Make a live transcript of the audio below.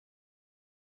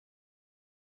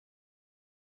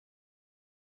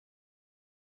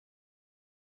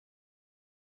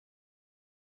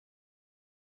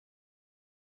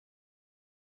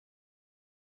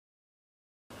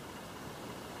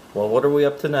Well, what are we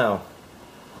up to now?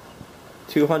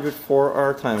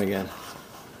 204R time again.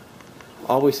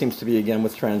 Always seems to be again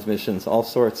with transmissions, all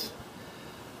sorts.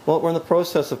 Well, we're in the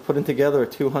process of putting together a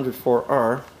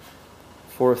 204R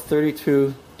for a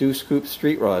 32 deuce scoop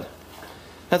street rod.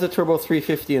 Has a turbo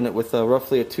 350 in it with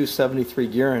roughly a 273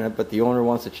 gear in it, but the owner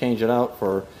wants to change it out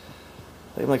for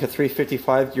like a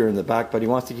 355 gear in the back, but he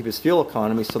wants to keep his fuel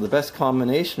economy, so the best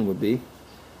combination would be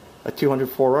a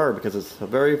 204R because it's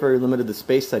very, very limited the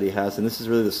space that he has, and this is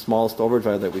really the smallest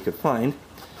overdrive that we could find.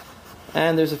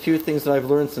 And there's a few things that I've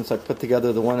learned since I put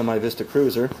together the one in my Vista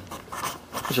Cruiser,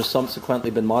 which has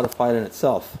subsequently been modified in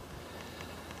itself.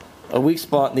 A weak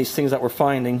spot in these things that we're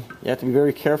finding, you have to be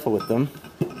very careful with them,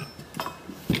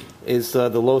 is the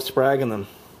low sprag in them.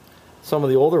 Some of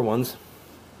the older ones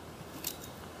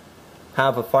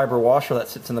have a fiber washer that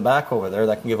sits in the back over there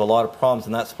that can give a lot of problems,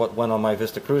 and that's what went on my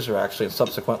Vista Cruiser actually, and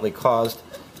subsequently caused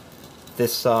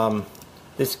this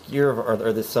this gear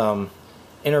or this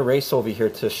inner race over here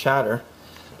to shatter.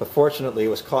 But fortunately it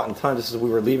was caught in time. This is we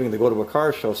were leaving to go to a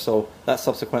car show, so that's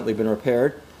subsequently been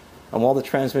repaired. And while the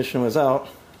transmission was out,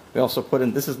 we also put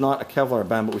in, this is not a Kevlar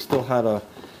band, but we still had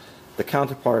the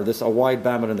counterpart of this, a wide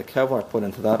band in the Kevlar put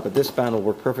into that, but this band will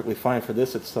work perfectly fine for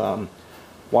this. It's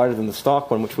wider than the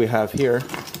stock one, which we have here.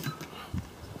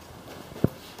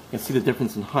 You can see the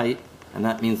difference in height, and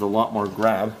that means a lot more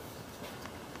grab,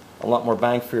 a lot more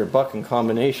bang for your buck in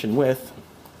combination with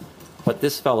what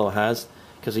this fellow has,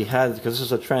 because this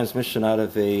is a transmission out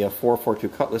of a 442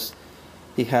 Cutlass.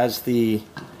 He has the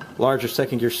larger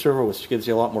second gear servo, which gives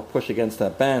you a lot more push against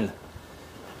that band.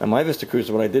 And my Vista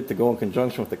Cruiser, what I did to go in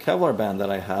conjunction with the Kevlar band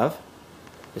that I have,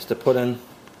 is to put in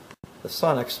the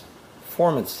Sonnex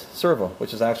Servo,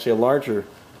 which is actually a larger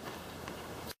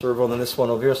servo than this one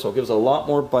over here, so it gives a lot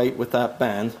more bite with that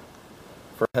band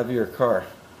for a heavier car.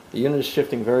 The unit is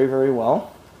shifting very, very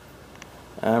well,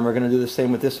 and we're going to do the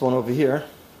same with this one over here.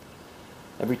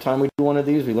 Every time we do one of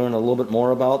these, we learn a little bit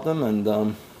more about them,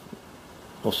 and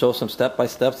we'll show some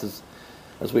step-by-steps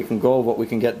as we can go, what we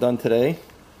can get done today.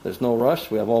 There's no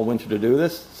rush. We have all winter to do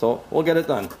this, so we'll get it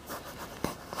done.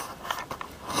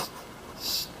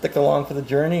 Stick along for the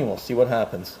journey and we'll see what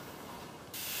happens.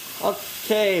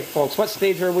 Okay folks, what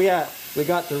stage are we at? We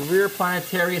got the rear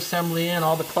Planetary assembly in,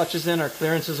 all the clutches in, our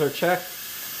clearances are checked,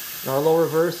 and our low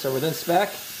reverse are within spec.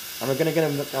 And we're going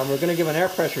to give an air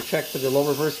pressure check to the low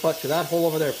reverse clutch to that hole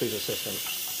over there, please, assistant.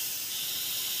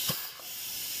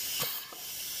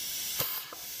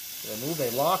 They move, they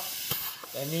lock.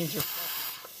 That means you're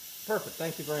perfect.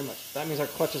 Thank you very much. That means our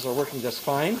clutches are working just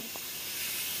fine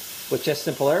with just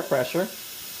simple air pressure.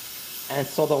 And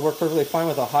so they'll work perfectly fine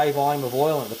with a high volume of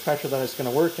oil and the pressure that it's going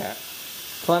to work at.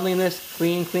 Cleanliness,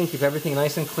 clean, keep everything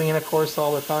nice and clean, of course,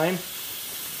 all the time.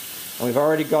 And we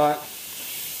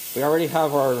already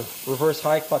have our reverse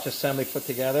high clutch assembly put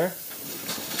together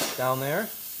down there.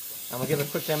 And we'll give a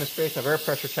quick demonstration of air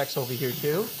pressure checks over here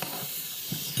too.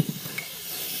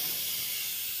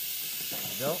 There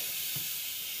we go.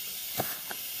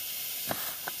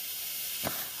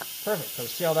 Perfect. So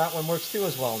see how that one works too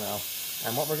as well now.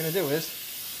 And what we're going to do is,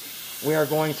 we are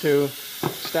going to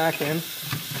stack in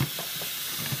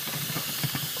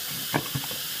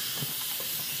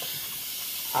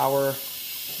our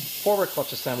forward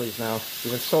clutch assemblies now.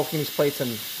 We've been soaking these plates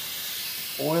in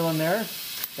oil in there.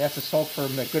 They have to soak for a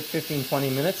good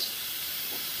 15-20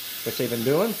 minutes, which they've been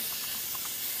doing.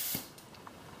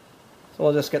 So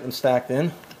we'll just get them stacked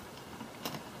in.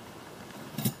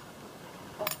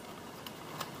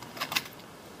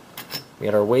 We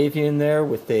got our wavy in there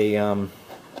with a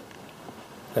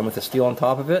then with the steel on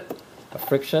top of it, a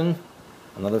friction,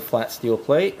 another flat steel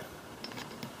plate.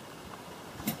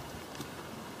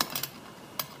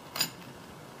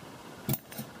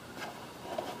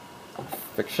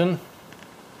 Friction,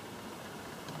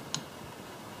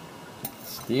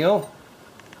 steel.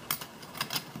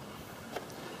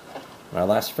 And our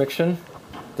last friction.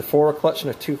 The forward clutch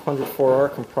in a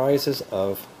 204R comprises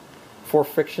of 4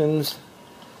 frictions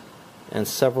and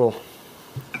several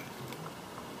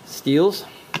steels,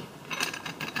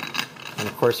 and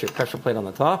of course your pressure plate on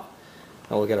the top.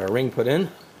 And we'll get our ring put in.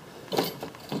 See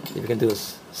if we can do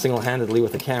this single-handedly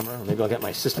with the camera. Maybe I'll get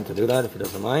my assistant to do that if he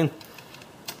doesn't mind.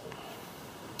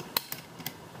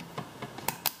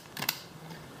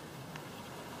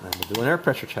 And we'll do an air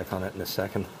pressure check on it in a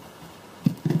second.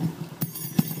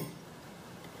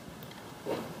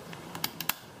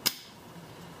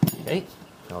 Okay.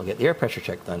 I'll get the air pressure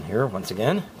check done here once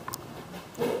again.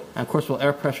 And of course we'll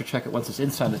air pressure check it once it's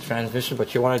inside the transmission,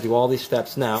 but you want to do all these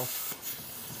steps now.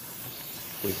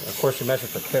 Of course you measure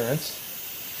for clearance.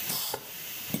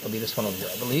 It'll be this one over here,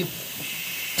 I believe.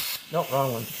 Nope,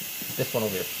 wrong one. This one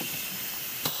over here.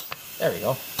 There we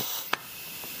go.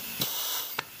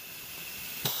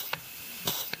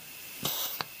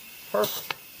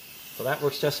 Perfect. So that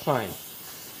works just fine.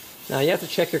 Now you have to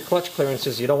check your clutch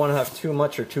clearances. You don't want to have too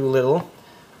much or too little.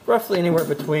 Roughly anywhere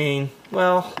between,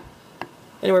 well,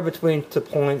 anywhere between to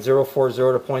 0.040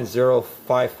 to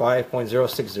 0.055,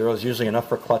 0.060 is usually enough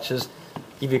for clutches.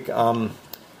 Give you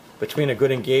between a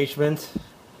good engagement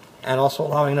and also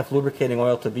allowing enough lubricating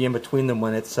oil to be in between them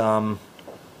when it's when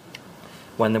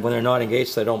they're not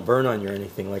engaged, so they don't burn on you or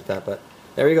anything like that. But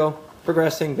there you go,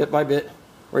 progressing bit by bit.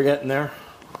 We're getting there.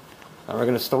 Now we're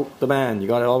going to soak the band. You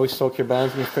got to always soak your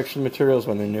bands and your friction materials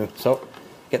when they're new. So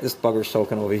get this bugger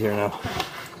soaking over here now.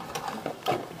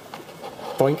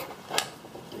 Boink.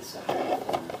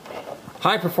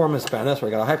 High performance band. That's right.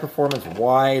 We got a high performance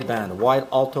wide band, a wide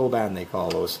alto band they call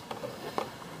those.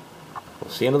 We'll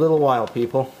see you in a little while,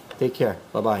 people. Take care.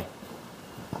 Bye bye.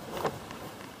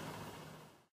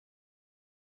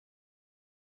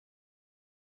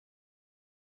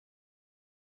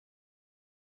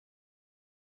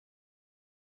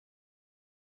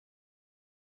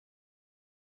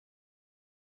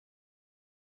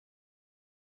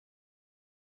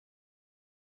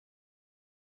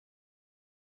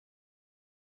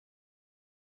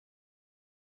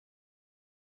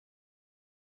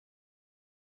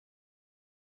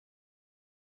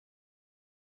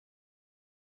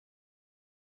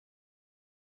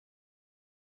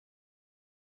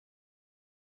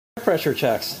 Pressure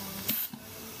checks.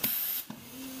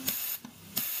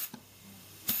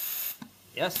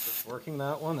 Yes, it's working,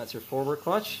 that one. That's your forward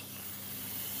clutch.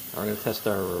 Now we're going to test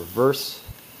our reverse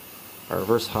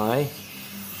high.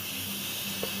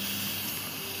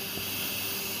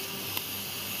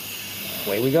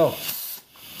 Away we go.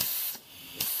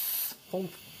 Boom.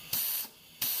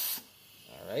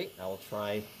 All right, now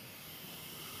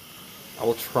I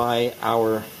will try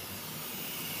our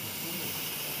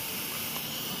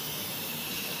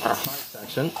high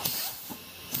section.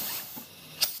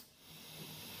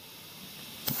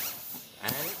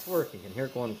 And it's working. You can hear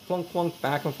it going plunk plunk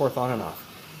back and forth on and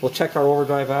off. We'll check our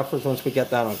overdrive afterwards once we get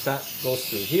that on, because that goes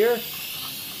through here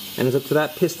and it's up to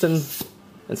that piston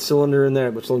and cylinder in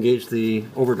there, which will engage the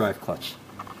overdrive clutch.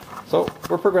 So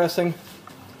we're progressing.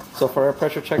 So far our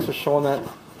pressure checks are showing that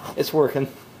it's working.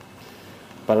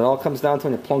 But it all comes down to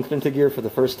when you plunk it into gear for the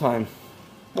first time.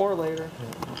 More later.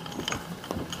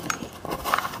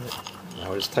 Now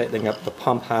we're just tightening up the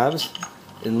pump halves.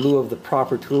 In lieu of the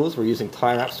proper tools, we're using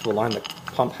tie wraps to align the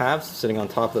pump halves sitting on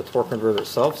top of the torque converter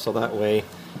itself, so that way,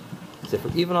 if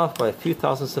we're even off by a few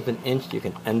thousandths of an inch, you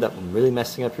can end up really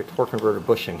messing up your torque converter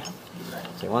bushing.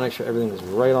 So you want to make sure everything is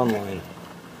right on line.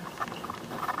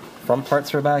 Front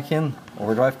parts are back in.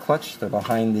 Overdrive clutch, they're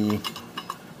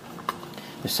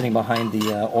sitting behind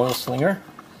the oil slinger.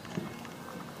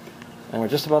 And we're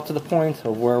just about to the point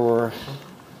of where we're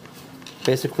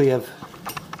basically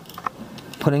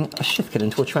putting a shift kit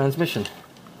into a transmission.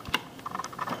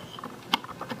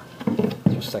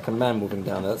 There's a second band moving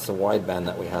down. That's the wide band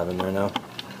that we have in there now.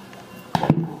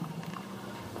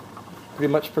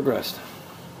 Pretty much progressed.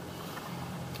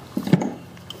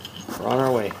 We're on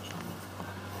our way.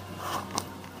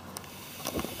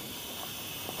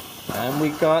 And we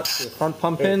got the front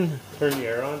pump in. Turn the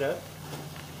air on, Dad.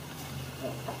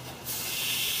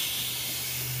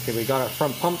 Okay, we got our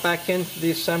front pump back into the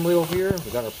assembly over here.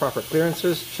 We got our proper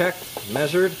clearances checked,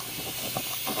 measured,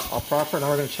 all proper. Now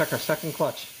we're going to check our second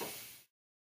clutch.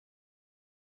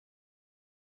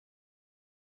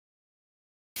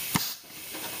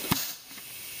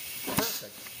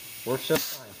 Perfect. Works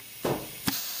just fine.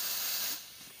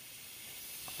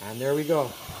 And there we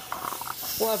go.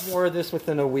 We'll have more of this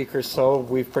within a week or so.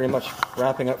 We've pretty much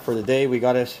wrapping up for the day. We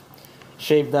got to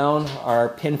shave down our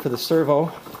pin for the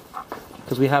servo,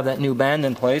 because we have that new band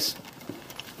in place.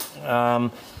 So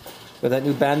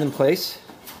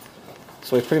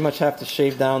we pretty much have to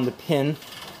shave down the pin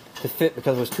to fit,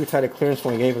 because it was too tight a clearance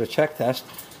when we gave it a check test.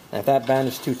 And if that band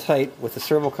is too tight with the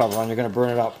servo cover on, you're going to burn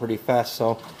it out pretty fast.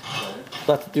 So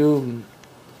we'll have to do,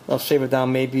 I'll shave it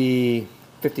down maybe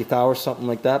 50 thou or something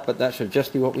like that, but that should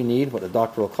just be what we need, what the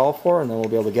doctor will call for, and then we'll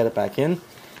be able to get it back in.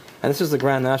 And this is the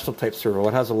Grand National type servo.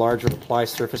 It has a larger apply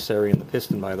surface area in the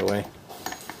piston, by the way.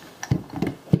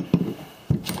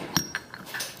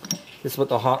 This is what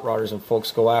the hot rodders and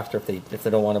folks go after if they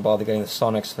don't want to bother getting the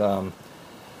Sonnex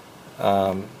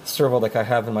servo like I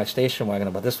have in my station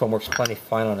wagon, but this one works plenty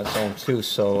fine on its own too.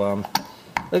 So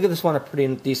look at this one, a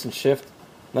pretty decent shift,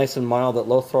 nice and mild at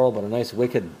low throttle, but a nice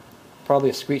wicked, probably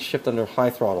a screech shift under high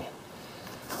throttle.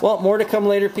 Well, more to come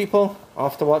later, people.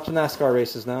 Off to watch the NASCAR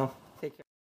races now.